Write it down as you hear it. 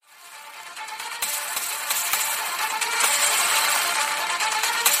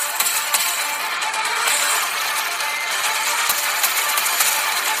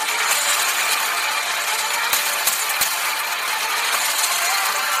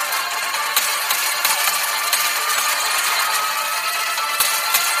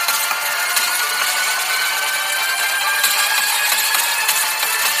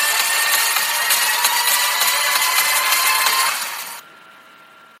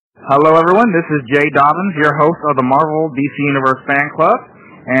Hello, everyone. This is Jay Dobbins, your host of the Marvel DC Universe Fan Club,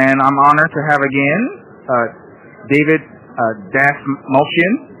 and I'm honored to have again David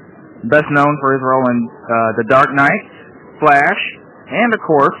Dastmalchian, best known for his role in The Dark Knight, Flash, and of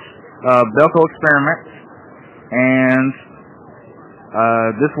course Belko Experiment. And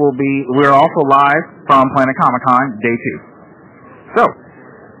we're also live from Planet Comic Con Day 2. So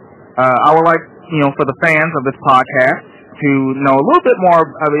I would like, for the fans of this podcast, to know a little bit more,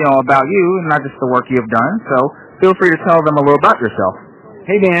 about you and not just the work you have done. So feel free to tell them a little about yourself.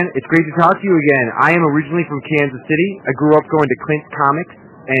 Hey man, it's great to talk to you again. I am originally from Kansas City. I grew up going to Clint Comics,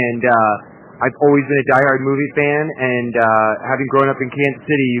 and I've always been a diehard movie fan. And having grown up in Kansas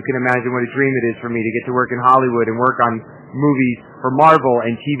City, you can imagine what a dream it is for me to get to work in Hollywood and work on movies for Marvel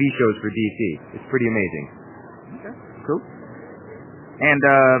and TV shows for DC. It's pretty amazing. Okay, cool. And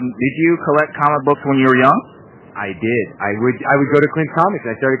did you collect comic books when you were young? I did. I would go to Clint Comics.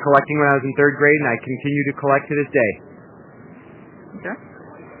 I started collecting when I was in 3rd grade, and I continue to collect to this day. Okay.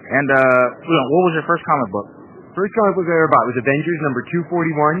 And what was your first comic book? First comic book I ever bought was Avengers number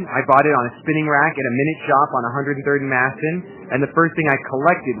 241. I bought it on a spinning rack at a minute shop on 103rd and Maston, and the first thing I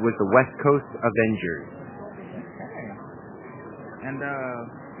collected was the West Coast Avengers. Okay. And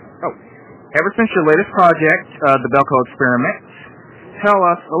ever since your latest project, the Belko Experiment, tell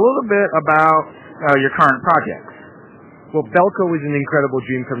us a little bit about your current projects. Well, Belko was an incredible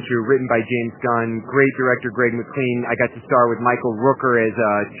dream come true, written by James Gunn, great director Greg McLean. I got to star with Michael Rooker as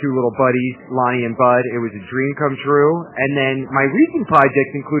two little buddies, Lonnie and Bud. It was a dream come true. And then my recent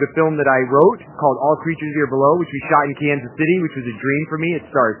projects include a film that I wrote called All Creatures Here Below, which we shot in Kansas City, which was a dream for me. It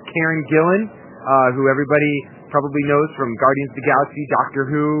stars Karen Gillan, who everybody probably knows from Guardians of the Galaxy, Doctor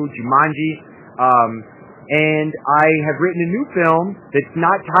Who, Jumanji. And I have written a new film that's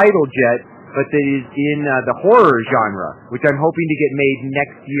not titled yet, but that is in the horror genre, which I'm hoping to get made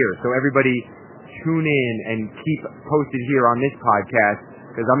next year. So everybody tune in and keep posted here on this podcast,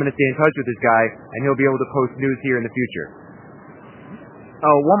 because I'm going to stay in touch with this guy, and he'll be able to post news here in the future.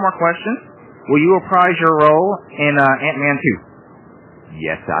 Oh, one more question. Will you reprise your role in Ant-Man 2?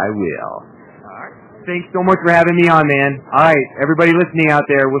 Yes, I will. All right. Thanks so much for having me on, man. All right, everybody listening out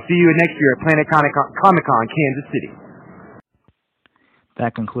there, we'll see you next year at Planet Comic Con, Kansas City.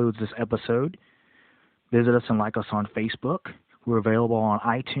 That concludes this episode. Visit us and like us on Facebook. We're available on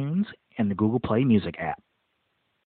iTunes and the Google Play Music app.